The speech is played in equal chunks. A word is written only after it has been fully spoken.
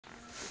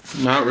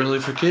Not really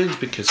for kids,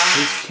 because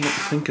kids can't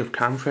think of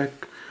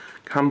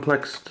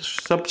complex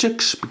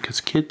subjects,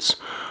 because kids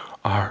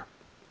are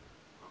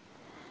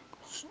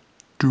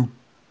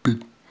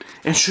stupid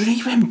and shouldn't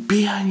even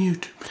be on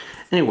YouTube.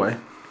 Anyway,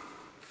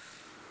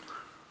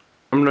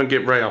 I'm gonna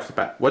get right off the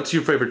bat. What's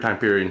your favorite time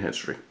period in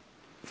history?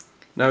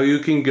 Now you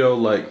can go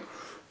like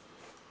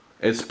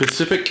as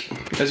specific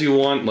as you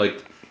want,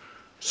 like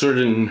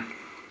certain,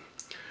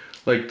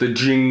 like the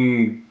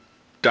Jing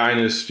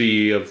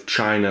dynasty of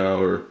China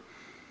or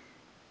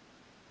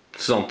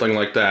something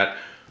like that.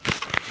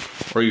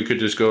 Or you could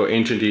just go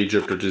ancient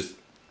Egypt, or just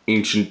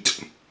ancient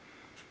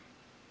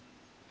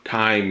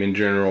time in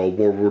general,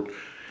 World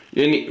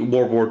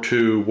War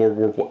II, World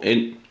War I,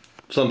 and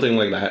something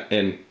like that,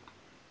 and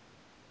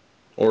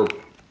or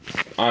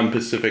on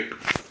Pacific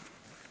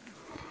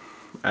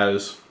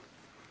as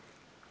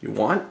you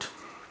want.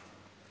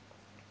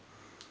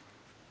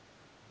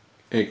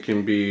 It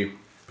can be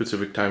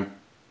Pacific time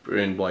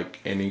in like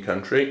any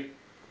country,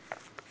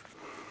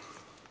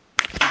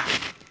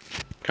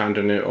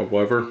 continent, or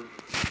whatever.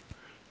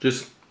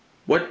 Just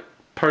what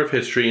part of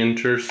history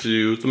interests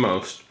you the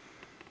most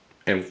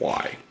and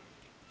why?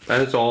 That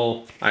is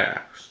all I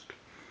ask.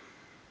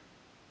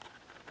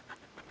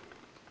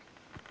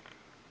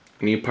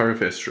 Any part of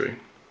history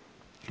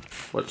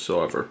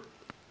whatsoever.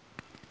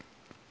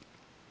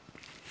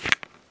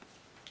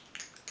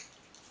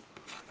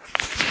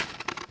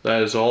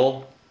 That is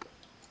all.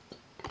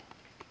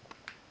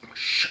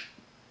 Shh.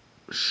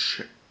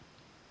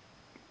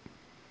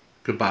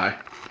 Goodbye.